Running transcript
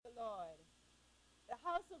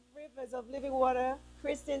Rivers of Living Water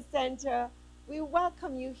Christian Center, we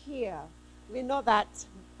welcome you here. We know that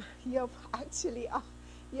you're actually,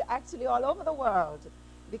 you're actually all over the world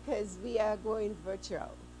because we are going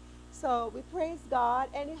virtual. So we praise God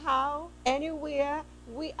anyhow, anywhere.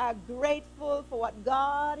 We are grateful for what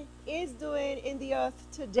God is doing in the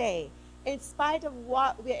earth today. In spite of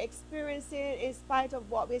what we're experiencing, in spite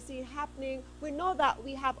of what we're seeing happening, we know that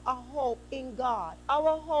we have a hope in God.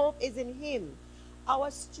 Our hope is in Him.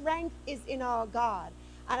 Our strength is in our God.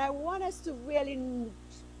 And I want us to really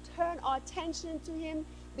turn our attention to Him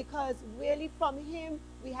because really from Him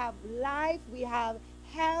we have life, we have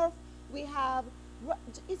health, we have,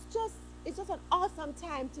 it's just, it's just an awesome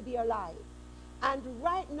time to be alive. And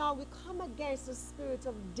right now we come against the spirit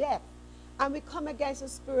of death and we come against the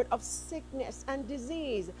spirit of sickness and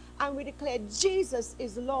disease and we declare Jesus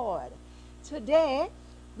is Lord. Today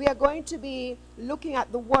we are going to be looking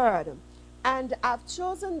at the Word, and I've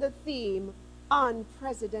chosen the theme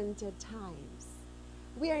unprecedented times.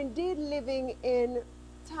 We are indeed living in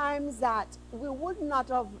times that we would not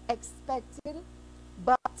have expected,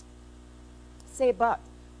 but but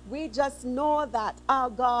we just know that our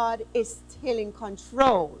God is still in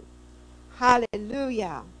control.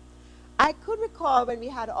 Hallelujah. I could recall when we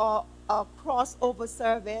had our crossover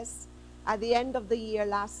service at the end of the year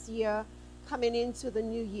last year, coming into the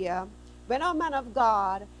new year, when our man of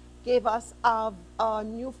God gave us our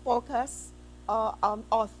new focus,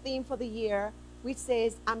 our theme for the year, which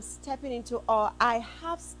says, I'm stepping into, or I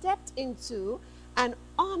have stepped into an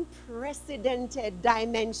unprecedented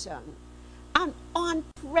dimension. An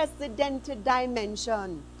unprecedented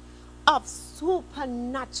dimension of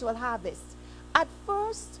supernatural harvest. At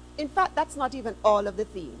first, in fact, that's not even all of the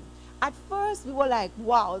theme. At first, we were like,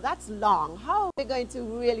 wow, that's long. How are we going to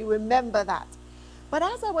really remember that? But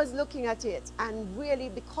as I was looking at it, and really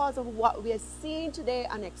because of what we are seeing today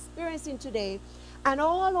and experiencing today, and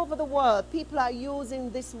all over the world, people are using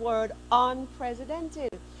this word unprecedented.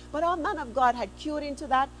 But our man of God had cued into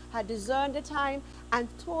that, had discerned the time, and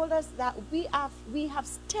told us that we have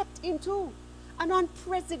stepped into an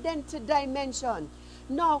unprecedented dimension.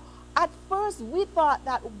 Now, at first we thought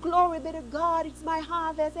that, glory be to God, it's my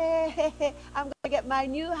harvest. Hey, I'm going to get my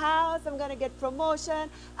new house. I'm going to get promotion.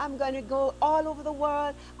 I'm going to go all over the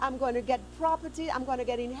world. I'm going to get property. I'm going to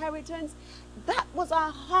get inheritance. That was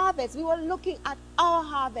our harvest. We were looking at our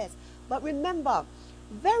harvest. But remember,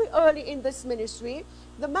 very early in this ministry,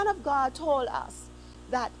 the man of God told us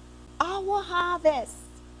that our harvest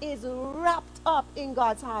is wrapped up in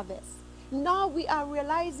God's harvest. Now we are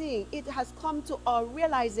realizing, it has come to our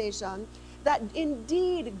realization that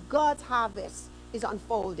indeed God's harvest is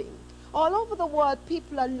unfolding. All over the world,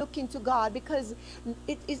 people are looking to God because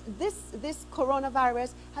it is this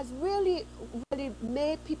coronavirus has really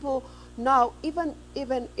made people now, even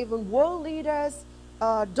world leaders,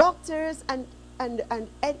 doctors, and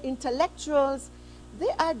intellectuals,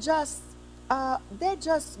 they are just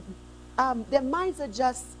their minds are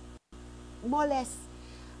just more or less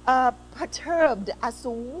perturbed as to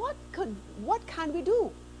what can we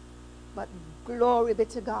do. But glory be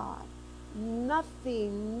to God,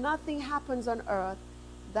 nothing happens on earth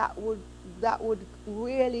that would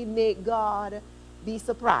really make God be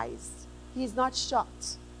surprised. He's not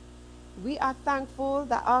shocked. We are thankful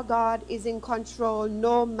that our God is in control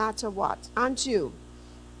no matter what, aren't you?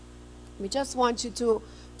 We just want you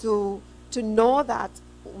to know that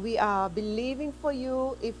we are believing for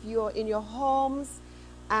you. If you're in your homes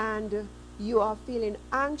and you are feeling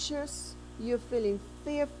anxious, you're feeling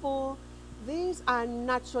fearful, these are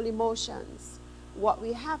natural emotions. What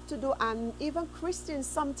we have to do, and even Christians,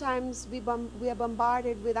 sometimes we are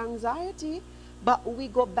bombarded with anxiety, but we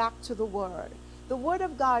go back to the Word. The Word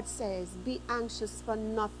of God says, be anxious for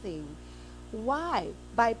nothing. Why?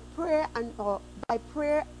 By prayer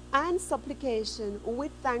and supplication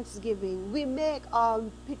with thanksgiving, we make our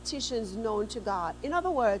petitions known to God. In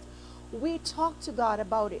other words, we talk to God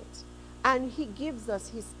about it, and He gives us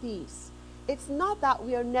His peace. It's not that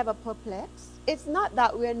we are never perplexed. It's not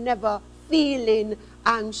that we are never feeling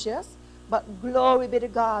anxious, but glory be to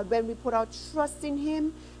God, when we put our trust in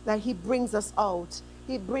Him, that He brings us out.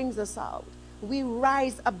 He brings us out. We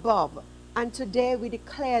rise above. And today we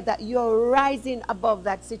declare that you're rising above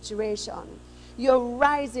that situation. You're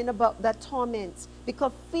rising above that torment,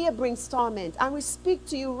 because fear brings torment. And we speak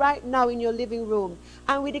to you right now in your living room,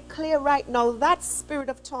 and we declare right now that spirit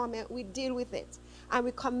of torment, we deal with it. And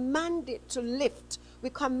we command it to lift. We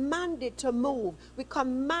command it to move. We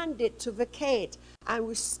command it to vacate. And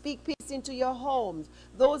we speak peace into your homes.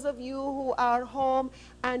 Those of you who are home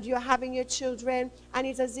and you're having your children and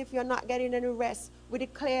it's as if you're not getting any rest, We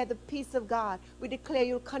declare the peace of God. We declare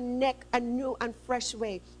you'll connect a new and fresh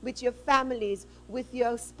way with your families, with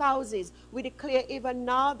your spouses. We declare even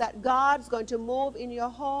now that God's going to move in your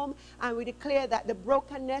home, and we declare that the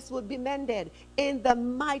brokenness will be mended in the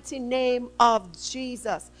mighty name of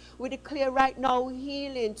Jesus. We declare right now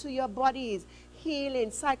healing to your bodies, healing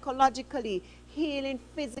psychologically, healing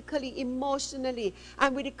physically, emotionally.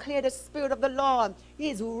 And we declare the Spirit of the Lord,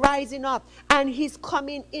 He's rising up and He's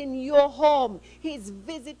coming in your home. He's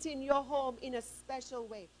visiting your home in a special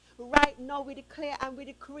way. Right now we declare and we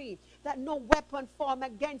decree that no weapon formed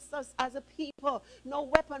against us as a people, no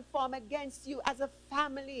weapon formed against you as a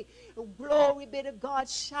family, glory be to God,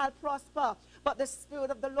 shall prosper. But the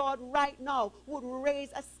Spirit of the Lord right now would raise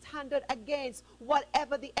a standard against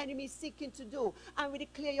whatever the enemy is seeking to do. And we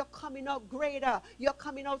declare you're coming out greater, you're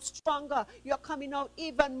coming out stronger, you're coming out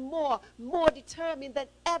even more determined than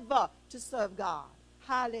ever to serve God.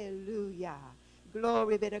 Hallelujah.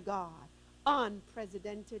 Glory be to God.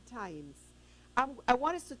 Unprecedented times. I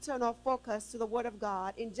want us to turn our focus to the Word of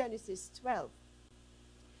God in Genesis 12.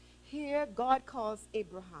 Here God calls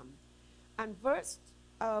Abraham. And verse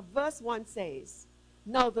 1 says,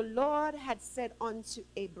 Now the Lord had said unto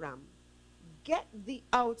Abram, Get thee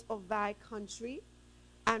out of thy country,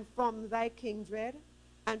 and from thy kindred,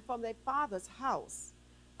 and from thy father's house,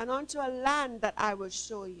 and unto a land that I will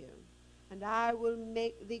show you. And I will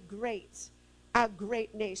make thee great, a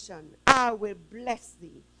great nation. I will bless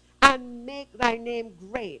thee, and make thy name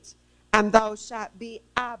great, and thou shalt be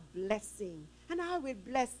a blessing. And I will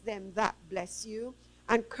bless them that bless you,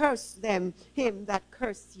 and curse them him that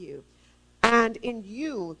curse you. And in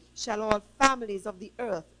you shall all families of the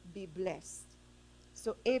earth be blessed.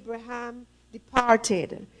 So Abraham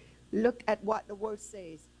departed. Look at what the word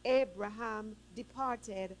says. Abraham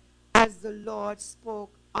departed as the Lord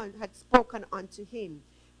had spoken unto him.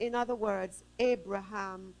 In other words,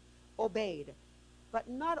 Abraham obeyed. But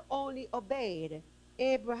not only obeyed,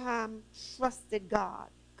 Abraham trusted God.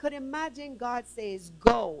 Could imagine God says,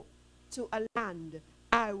 Go to a land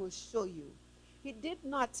I will show you. He did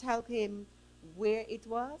not tell him where it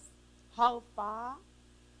was, how far,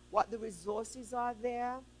 what the resources are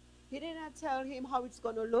there. He did not tell him how it's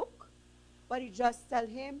going to look, but he just tell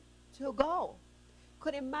him to go.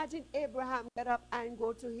 Could imagine Abraham get up and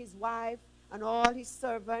go to his wife and all his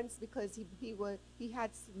servants, because he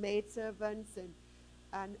had maid servants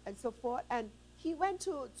and so forth. And he went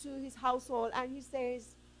to his household and he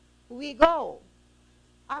says, We go.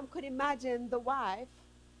 Could imagine the wife,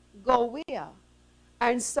 Go where?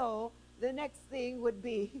 And so the next thing would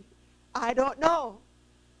be, I don't know.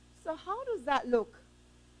 So how does that look?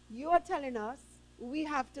 You are telling us we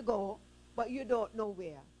have to go, but you don't know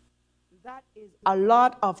where. That is a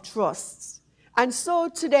lot of trust. And so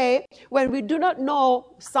today, when we do not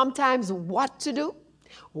know sometimes what to do,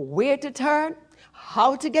 where to turn,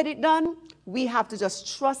 how to get it done, we have to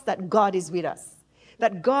just trust that God is with us,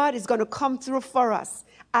 that God is going to come through for us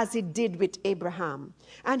as He did with Abraham.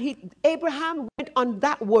 And Abraham went on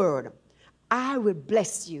that word, I will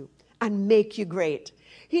bless you and make you great.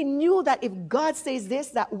 He knew that if God says this,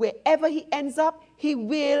 that wherever he ends up, he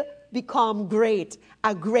will become great,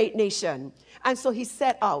 a great nation. And so he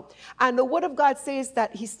set out. And the word of God says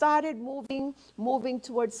that he started moving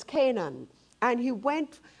towards Canaan. And he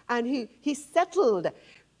went and he settled.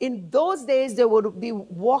 In those days, they would be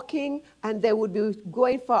walking and they would be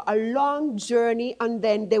going for a long journey, and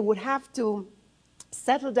then they would have to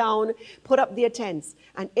settle down, put up their tents.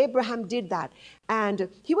 And Abraham did that. And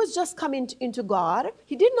he was just coming into God.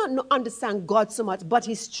 He did not understand God so much, but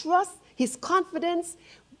his trust, his confidence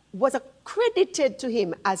was accredited to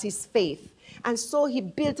him as his faith. And so he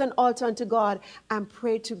built an altar unto God and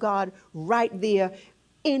prayed to God right there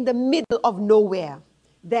in the middle of nowhere.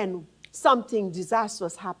 Then something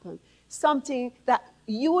disastrous happened. Something that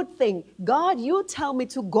you would think, God, you tell me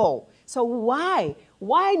to go. So why?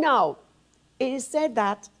 Why now? It is said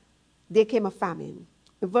that there came a famine.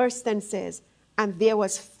 Verse 10 says, and there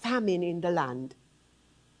was famine in the land.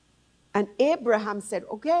 And Abraham said,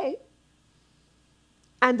 okay.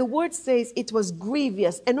 And the word says it was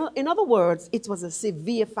grievous. In other words, it was a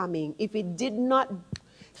severe famine. If he did not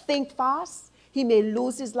think fast, he may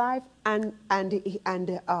lose his life and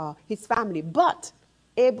his family. But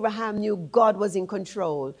Abraham knew God was in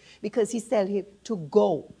control, because he said him to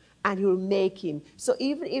go, and he will make him. So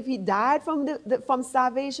even if he died from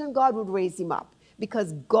starvation, God would raise him up,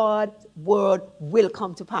 because God's word will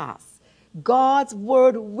come to pass. God's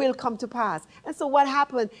word will come to pass. And so what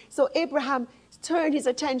happened? So Abraham turned his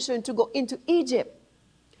attention to go into Egypt.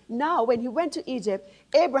 Now, when he went to Egypt,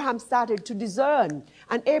 Abraham started to discern.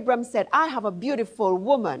 And Abraham said, I have a beautiful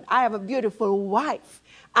woman. I have a beautiful wife.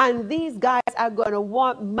 And these guys are going to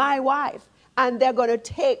want my wife. And they're going to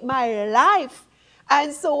take my life.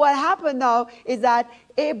 And so what happened now is that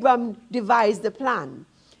Abraham devised the plan.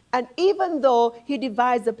 And even though he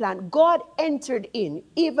devised the plan, God entered in,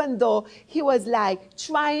 even though he was like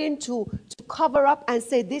trying to cover up and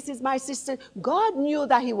say, this is my sister. God knew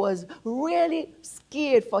that he was really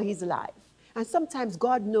scared for his life. And sometimes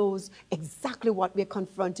God knows exactly what we're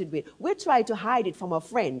confronted with. We try to hide it from our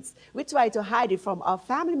friends. We try to hide it from our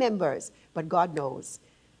family members, but God knows.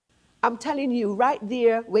 I'm telling you, right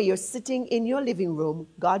there where you're sitting in your living room,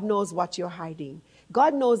 God knows what you're hiding.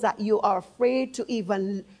 God knows that you are afraid to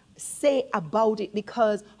even say about it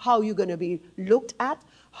because how you're going to be looked at,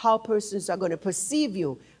 how persons are going to perceive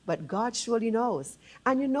you. But God surely knows.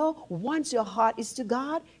 And you know, once your heart is to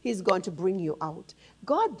God, he's going to bring you out.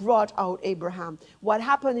 God brought out Abraham. What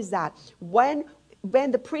happened is that when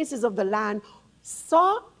the princes of the land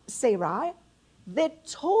saw Sarai, they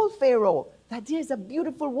told Pharaoh that there's a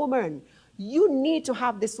beautiful woman. You need to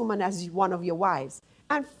have this woman as one of your wives.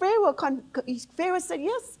 And Pharaoh said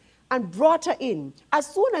yes and brought her in. As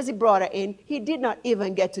soon as he brought her in, he did not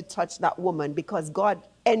even get to touch that woman because God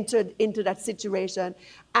entered into that situation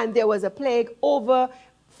and there was a plague over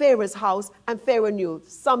Pharaoh's house and Pharaoh knew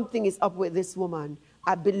something is up with this woman.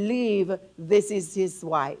 I believe this is his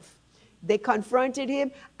wife. They confronted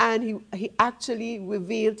him and he actually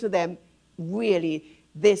revealed to them really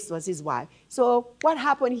this was his wife. So what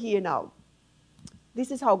happened here now?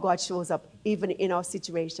 This is how God shows up even in our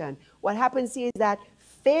situation. What happens here is that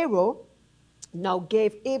Pharaoh now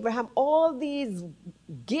gave Abraham all these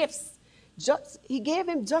gifts. He gave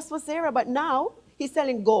him just for Sarah, but now he's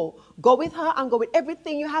telling go with her and go with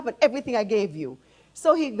everything you have and everything I gave you.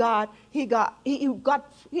 So he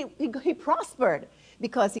prospered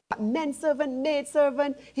because he got men servant, maid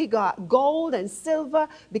servant, he got gold and silver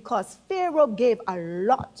because Pharaoh gave a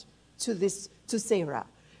lot to Sarah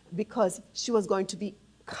because she was going to be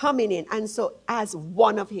coming in and so as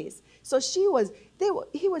one of his. So he was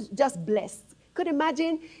just blessed. Could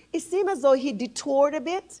imagine, it seemed as though he detoured a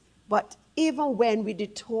bit, but even when we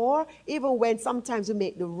detour, even when sometimes we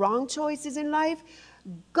make the wrong choices in life,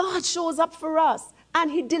 God shows up for us and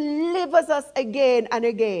he delivers us again and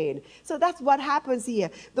again. So that's what happens here.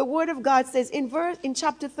 The word of God says in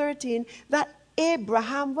chapter 13 that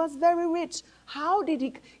Abraham was very rich. How did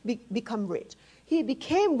he become rich? He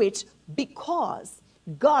became rich because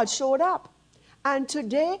God showed up. And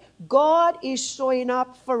today, God is showing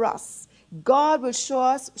up for us. God will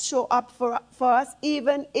show up for us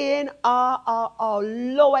even in our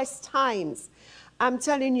lowest times. I'm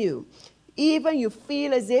telling you, even you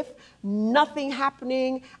feel as if nothing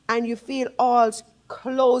happening and you feel all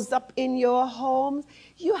closed up in your homes,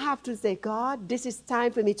 you have to say, God, this is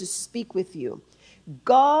time for me to speak with you.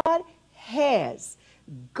 God hears.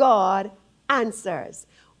 God answers.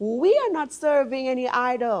 We are not serving any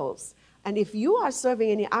idols. And if you are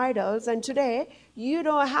serving any idols, and today you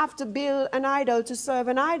don't have to build an idol to serve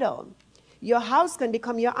an idol. Your house can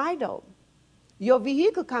become your idol. Your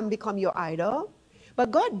vehicle can become your idol.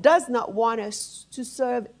 But God does not want us to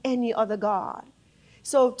serve any other God.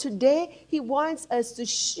 So today he wants us to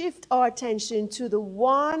shift our attention to the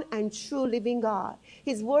one and true living God.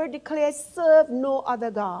 His word declares, serve no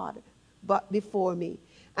other God but before me.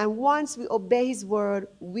 And once we obey his word,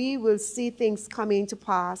 we will see things coming to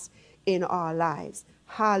pass in our lives.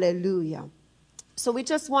 Hallelujah. So we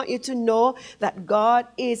just want you to know that God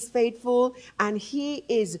is faithful and he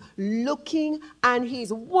is looking and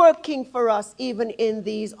he's working for us even in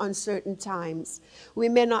these uncertain times. We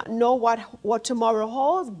may not know what tomorrow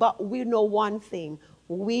holds, but we know one thing.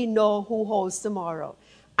 We know who holds tomorrow.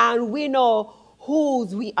 And we know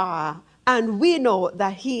whose we are. And we know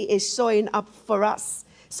that he is showing up for us.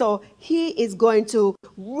 So he is going to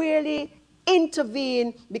really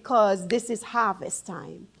intervene because this is harvest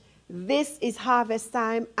time. This is harvest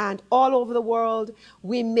time, and all over the world,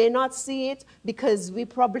 we may not see it because we're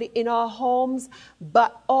probably in our homes,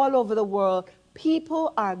 but all over the world,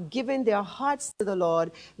 people are giving their hearts to the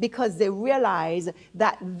Lord because they realize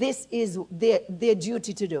that this is their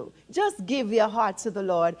duty to do. Just give your heart to the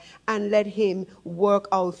Lord and let him work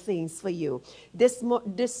out things for you. This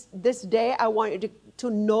day, I want you to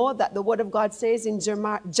know that the word of God says in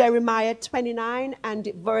Jeremiah 29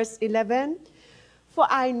 and verse 11, for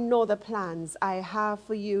I know the plans I have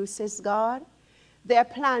for you, says God. They are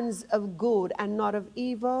plans of good and not of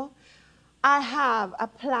evil. I have a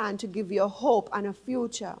plan to give you a hope and a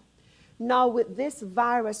future. Now with this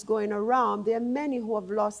virus going around, there are many who have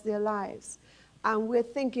lost their lives. And we're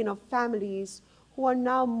thinking of families who are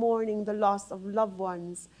now mourning the loss of loved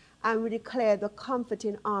ones. And we declare the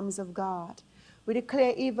comforting arms of God. We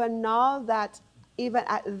declare even now that even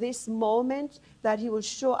at this moment that he will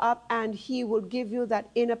show up and he will give you that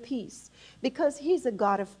inner peace, because he's a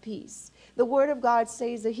God of peace. The word of God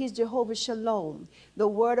says that he's Jehovah Shalom. The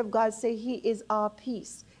word of God says he is our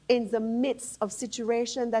peace. In the midst of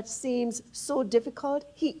situation that seems so difficult,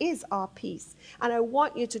 he is our peace. And I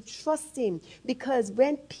want you to trust him, because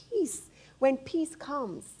when peace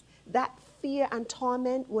comes, that fear and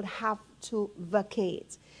torment would have to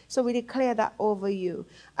vacate. So we declare that over you.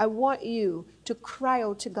 I want you to cry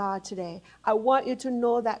out to God today. I want you to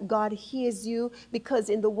know that God hears you, because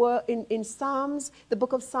in the word, in Psalms, the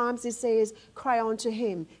book of Psalms, it says, cry unto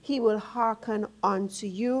him. He will hearken unto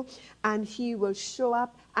you, and he will show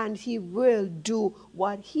up, and he will do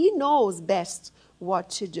what he knows best what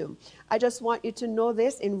to do. I just want you to know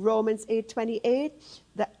this in Romans 8:28,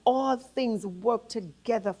 that all things work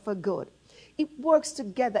together for good. It works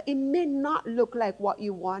together. It may not look like what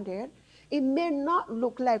you wanted. It may not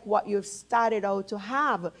look like what you've started out to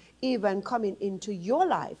have even coming into your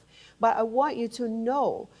life. But I want you to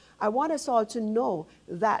know, I want us all to know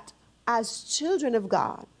that as children of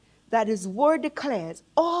God, that his word declares,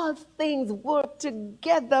 all things work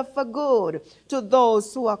together for good to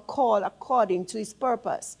those who are called according to his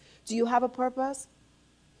purpose. Do you have a purpose?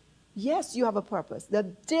 Yes, you have a purpose. The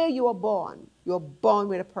day you are born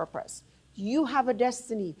with a purpose. You have a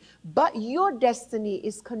destiny, but your destiny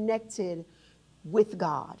is connected with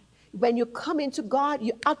God. When you come into God,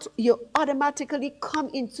 you automatically come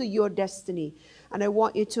into your destiny. And I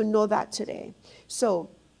want you to know that today. So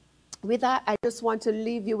with that, I just want to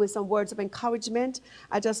leave you with some words of encouragement.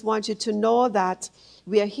 I just want you to know that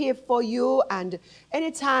we are here for you, and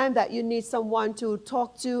anytime that you need someone to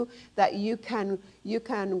talk to, that you can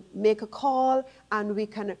make a call and we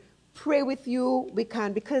can pray with you. We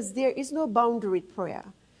can, because there is no boundary prayer.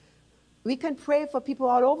 We can pray for people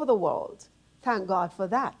all over the world. Thank God for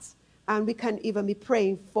that. And we can even be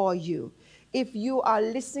praying for you. If you are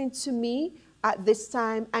listening to me at this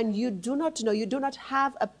time and you do not know, you do not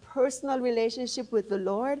have a personal relationship with the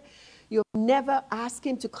Lord, you've never asked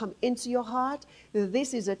him to come into your heart,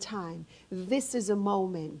 this is a time, this is a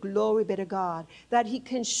moment, glory be to God, that he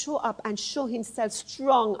can show up and show himself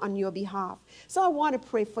strong on your behalf. So I want to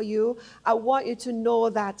pray for you. I want you to know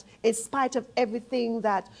that in spite of everything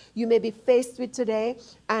that you may be faced with today,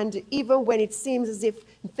 and even when it seems as if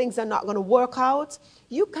things are not going to work out,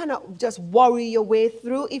 you cannot just worry your way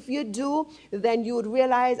through. If you do, then you would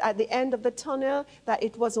realize at the end of the tunnel that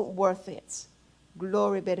it wasn't worth it.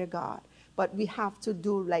 Glory be to God. But we have to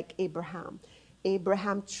do like Abraham.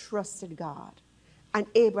 Abraham trusted God, and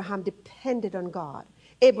Abraham depended on God.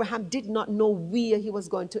 Abraham did not know where he was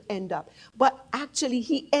going to end up, but actually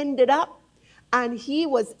he ended up, and he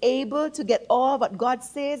was able to get all what God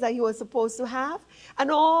says that he was supposed to have, and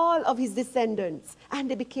all of his descendants, and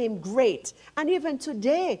they became great. And even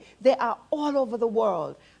today, they are all over the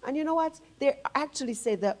world. And you know what? They actually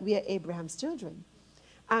say that we are Abraham's children.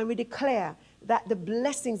 And we declare that the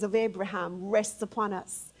blessings of Abraham rest upon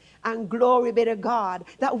us. And glory be to God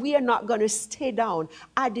that we are not going to stay down.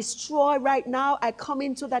 I destroy right now. I come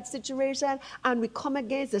into that situation and we come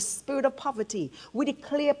against the spirit of poverty. We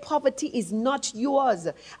declare poverty is not yours.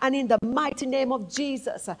 And in the mighty name of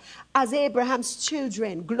Jesus, as Abraham's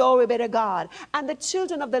children, glory be to God, and the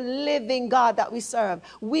children of the living God that we serve,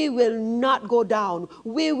 we will not go down.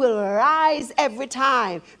 We will rise every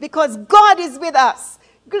time, because God is with us.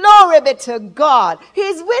 Glory be to God.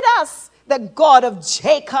 He's with us. The God of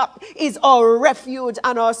Jacob is our refuge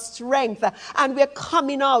and our strength. And we're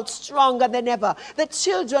coming out stronger than ever. The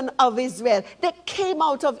children of Israel, they came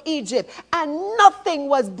out of Egypt and nothing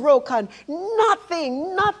was broken.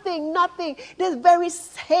 Nothing. The very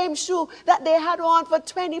same shoe that they had on for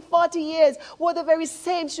 20, 40 years were the very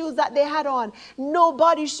same shoes that they had on.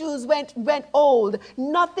 Nobody's shoes went old.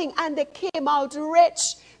 Nothing. And they came out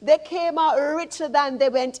rich. They came out richer than they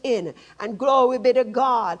went in. And glory be to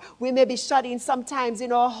God. We may be shut in sometimes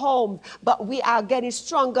in our homes, but we are getting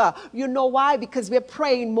stronger. You know why? Because we're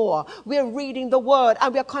praying more. We're reading the word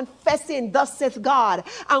and we're confessing, thus saith God.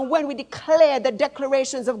 And when we declare the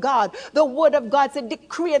declarations of God, the word of God said,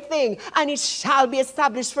 decree a thing and it shall be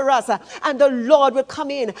established for us. And the Lord will come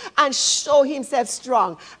in and show himself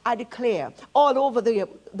strong. I declare all over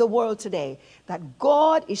the world today that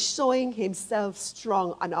God is showing himself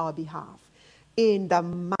strong on our behalf. in the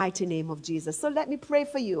mighty name of Jesus. So let me pray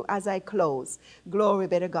for you as I close. Glory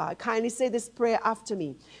be to God. Kindly say this prayer after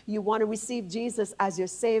me. You want to receive Jesus as your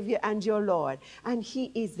Savior and your Lord, and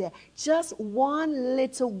He is there. Just one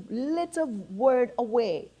little word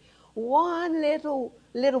away. One little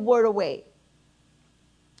word away,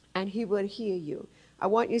 and He will hear you. I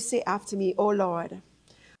want you to say after me, oh Lord,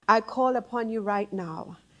 I call upon you right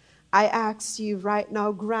now. I ask you right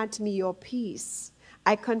now, grant me your peace.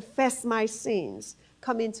 I confess my sins.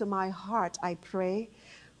 Come into my heart, I pray.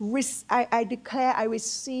 I declare I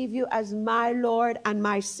receive you as my Lord and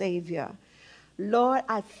my Savior. Lord,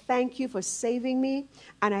 I thank you for saving me,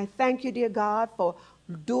 and I thank you, dear God, for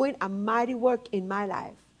doing a mighty work in my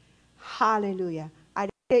life. Hallelujah. I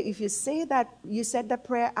declare if you say that, you said the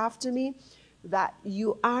prayer after me, that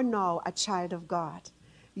you are now a child of God.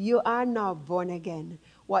 You are now born again.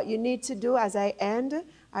 What you need to do as I end,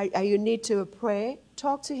 you need to pray.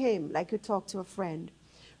 Talk to Him like you talk to a friend.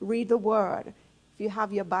 Read the Word. If you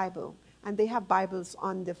have your Bible, and they have Bibles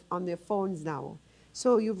on their phones now.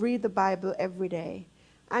 So you read the Bible every day.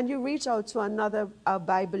 And you reach out to another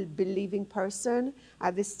Bible-believing person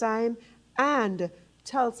at this time and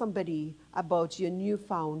tell somebody about your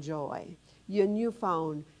newfound joy, your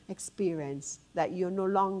newfound experience, that you're no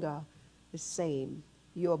longer the same.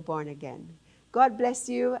 You're born again. God bless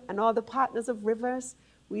you and all the partners of Rivers.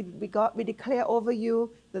 We declare over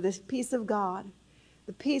you that the peace of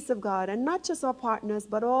God, and not just our partners,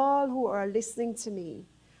 but all who are listening to me,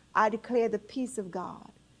 I declare the peace of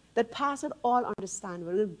God that passeth all understanding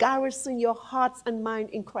will garrison your hearts and mind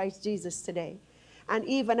in Christ Jesus today. And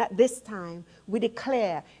even at this time, we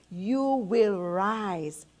declare you will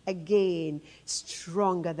rise again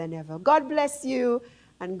stronger than ever. God bless you,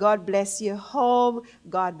 and God bless your home.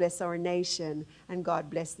 God bless our nation, and God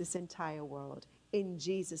bless this entire world. In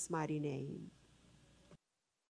Jesus' mighty name.